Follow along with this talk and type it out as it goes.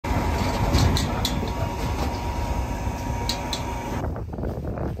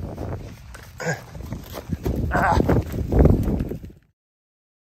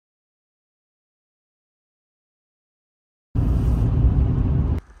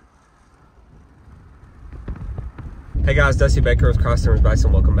Hey guys, Dusty Baker with Cross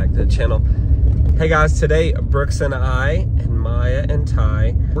Bison. Welcome back to the channel. Hey guys, today Brooks and I and Maya and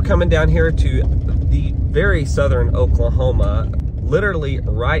Ty, we're coming down here to the very southern Oklahoma, literally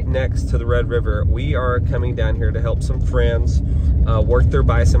right next to the Red River. We are coming down here to help some friends work their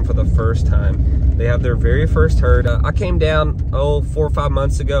bison for the first time. They have their very first herd. I came down 4 or 5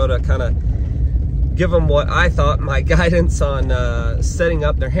 months ago to kind of give them what I thought my guidance on setting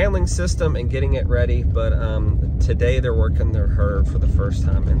up their handling system and getting it ready. But today they're working their herd for the first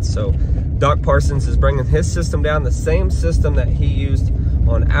time. And so Doc Parsons is bringing his system down, the same system that he used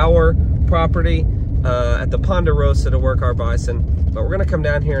on our property at the Ponderosa to work our bison. But we're gonna come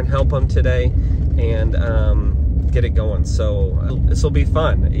down here and help them today and get it going. So this will be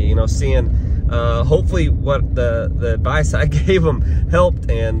fun, you know, seeing hopefully what the advice I gave them helped.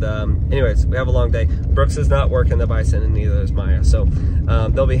 And anyways, we have a long day. Brooks is not working the bison and neither is Maya. So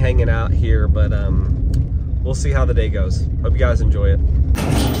they'll be hanging out here, but we'll see how the day goes. Hope you guys enjoy it.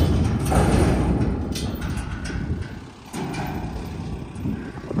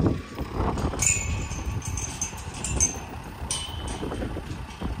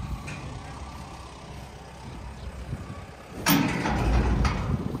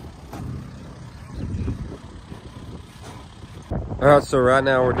 All right, so right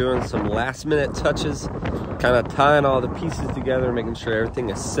now we're doing some last minute touches, kind of tying all the pieces together, making sure everything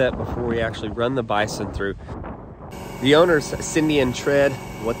is set before we actually run the bison through. The owners, Cindy and Tread,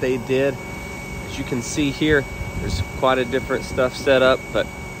 what they did, as you can see here, there's quite a different stuff set up, but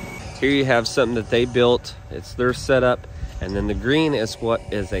here you have something that they built. It's their setup. And then the green is what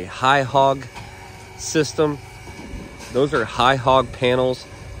is a high hog system. Those are high hog panels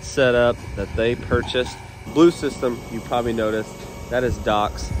set up that they purchased. Blue system, you probably noticed, that is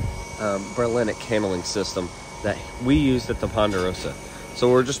Doc's Berlinic handling system that we used at the Ponderosa.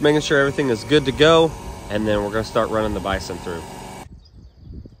 So we're just making sure everything is good to go, and then we're gonna start running the bison through.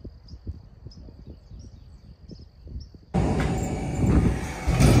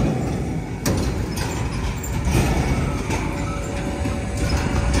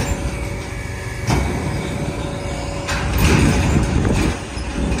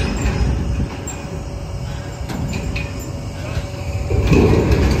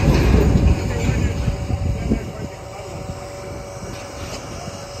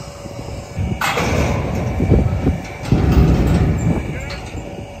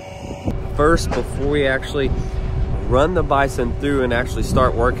 First, before we actually run the bison through and actually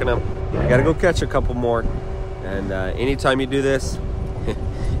start working them, I gotta go catch a couple more. And anytime you do this,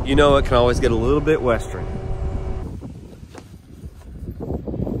 you know it can always get a little bit western.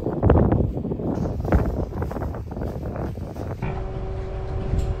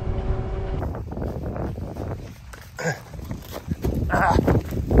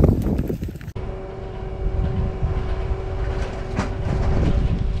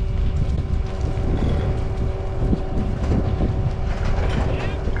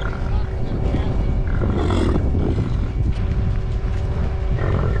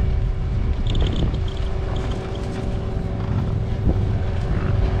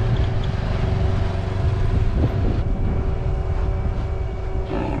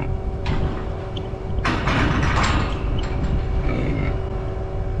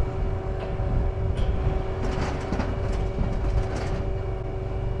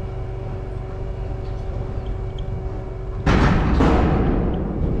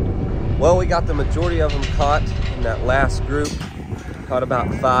 Well, we got the majority of them caught in that last group. Caught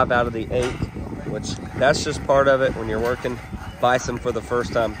about 5 out of the 8, which that's just part of it when you're working bison for the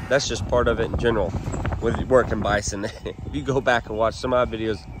first time. That's just part of it in general with working bison. If you go back and watch some of my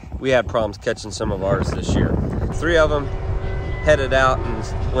videos, we had problems catching some of ours this year. 3 of them headed out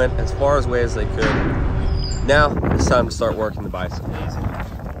and went as far away as they could. Now it's time to start working the bison.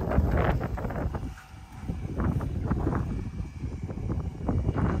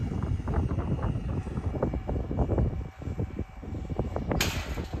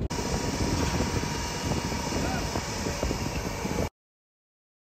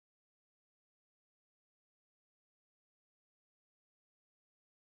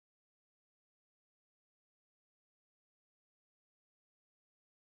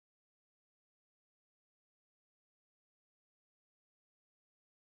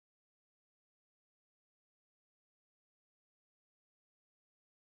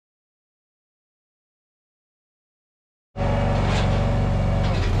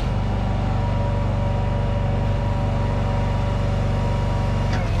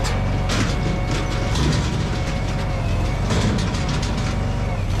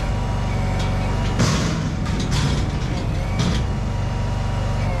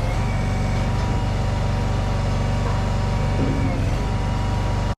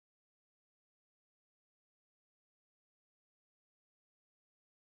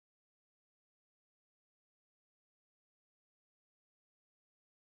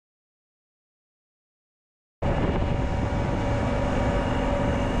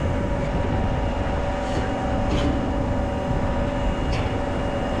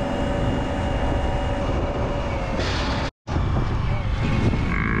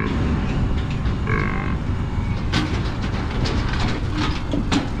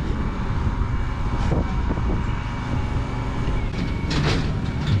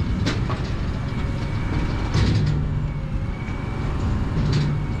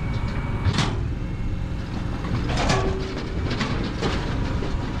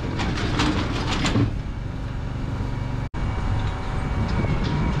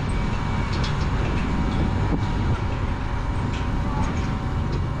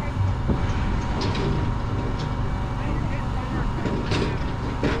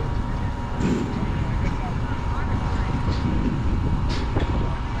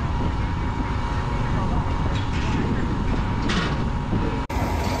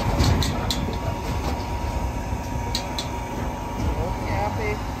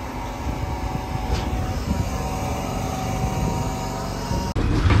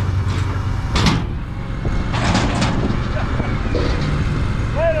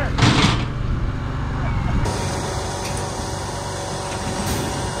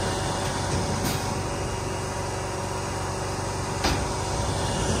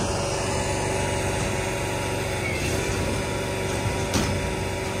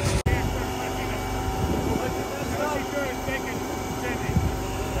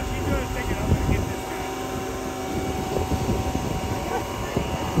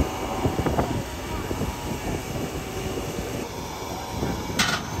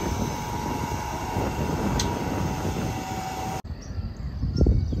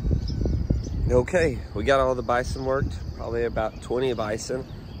 Okay, we got all the bison worked, probably about 20 bison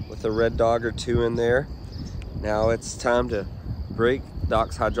with a red dog or 2 in there. Now it's time to break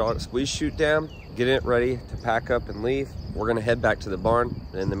Doc's hydraulic squeeze chute down, get it ready to pack up and leave. We're gonna head back to the barn.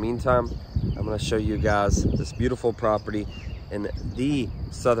 In the meantime, I'm gonna show you guys this beautiful property in the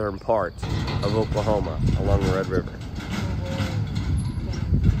southern part of Oklahoma along the Red River.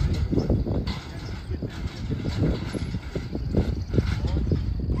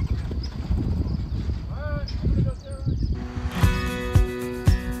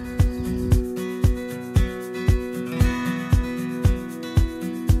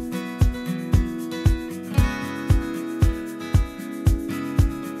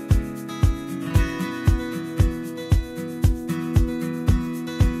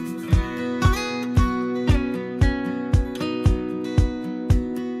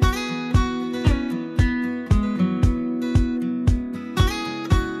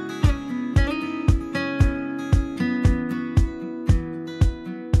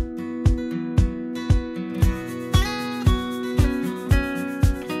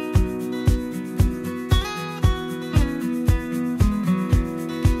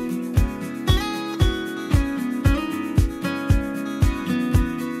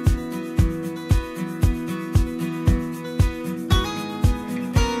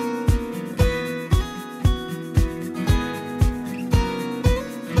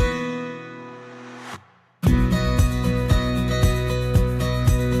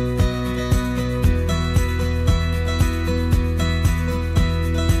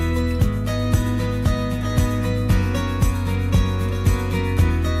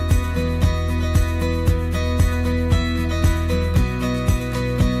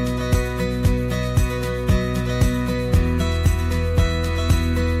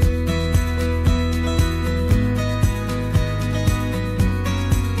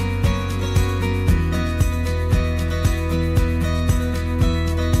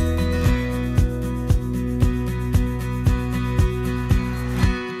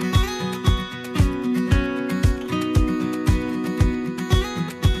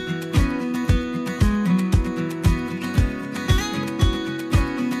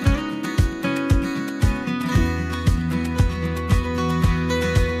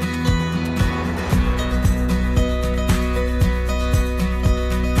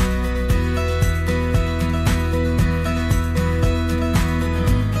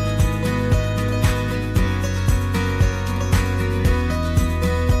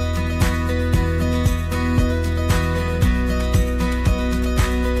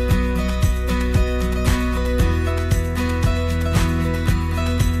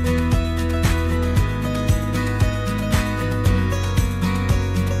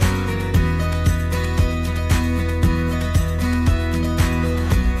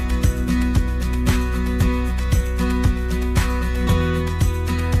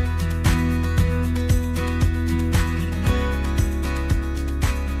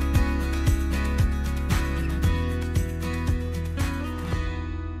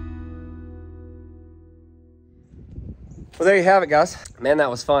 Well, there you have it, guys. Man, that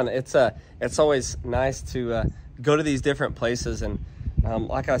was fun. It's always nice to go to these different places, and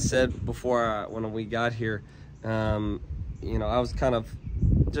like I said before, when we got here, you know, I was kind of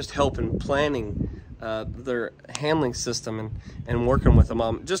just helping planning their handling system and working with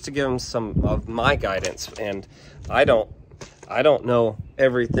them, just to give them some of my guidance. And I don't know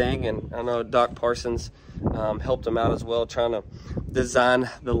everything, and I know Doc Parsons helped them out as well, trying to design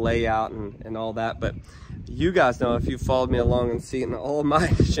the layout and all that. But you guys know, if you followed me along and seen all my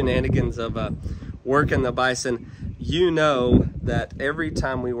shenanigans of working the bison, you know that every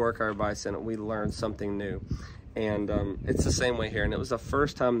time we work our bison, we learn something new. And it's the same way here. And it was the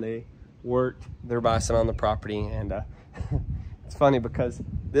first time they worked their bison on the property. And it's funny because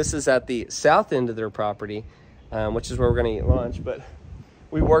this is at the south end of their property, which is where we're gonna eat lunch, but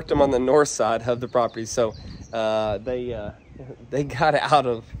we worked them on the north side of the property. So they got out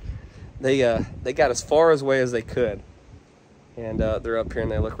of, they got as far away as they could. And they're up here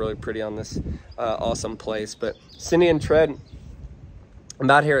and they look really pretty on this awesome place. But Cindy and Tread,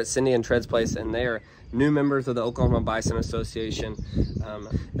 I'm out here at Cindy and Tread's place, and they are new members of the Oklahoma Bison Association.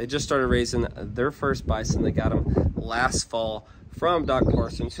 They just started raising their first bison. They got them last fall from Doc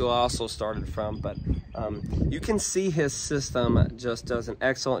Parsons, who I also started from. But you can see his system just does an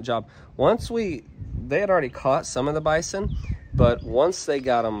excellent job. They had already caught some of the bison, but once they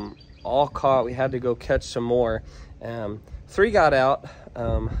got them all caught, we had to go catch some more. 3 got out.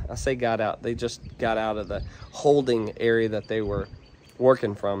 I say got out, they just got out of the holding area that they were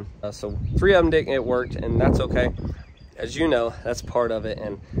working from. So 3 of them didn't get worked, and that's okay. As you know, that's part of it.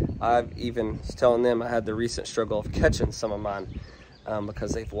 And I've even was telling them I had the recent struggle of catching some of mine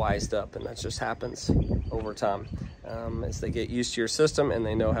because they've wised up, and that just happens over time as they get used to your system and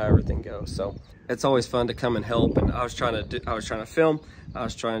they know how everything goes. So it's always fun to come and help. And I was trying to film. I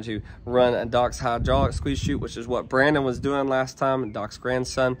was trying to run a Doc's hydraulic squeeze chute, which is what Brandon was doing last time, and Doc's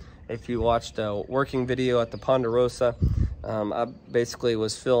grandson. If you watched a working video at the Ponderosa, I basically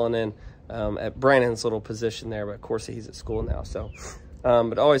was filling in at Brandon's little position there, but of course he's at school now. So,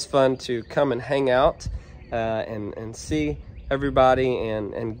 but always fun to come and hang out and see everybody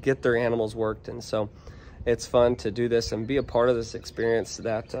and get their animals worked. And so it's fun to do this and be a part of this experience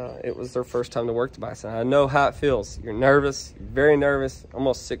that it was their first time to work the bison. I know how it feels. You're nervous, you're very nervous,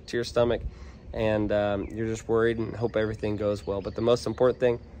 almost sick to your stomach, and you're just worried and hope everything goes well. But the most important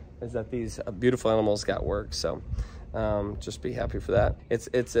thing is that these beautiful animals got work. So just be happy for that.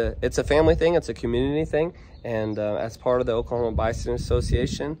 It's a family thing, it's a community thing, and as part of the Oklahoma Bison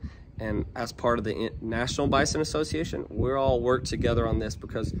Association and as part of the National Bison Association, we're all work together on this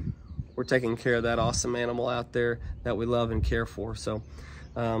because we're taking care of that awesome animal out there that we love and care for. So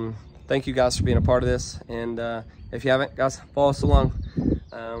thank you guys for being a part of this, and if you haven't, guys, follow us along.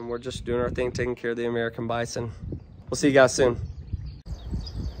 We're just doing our thing, taking care of the American bison. We'll see you guys soon.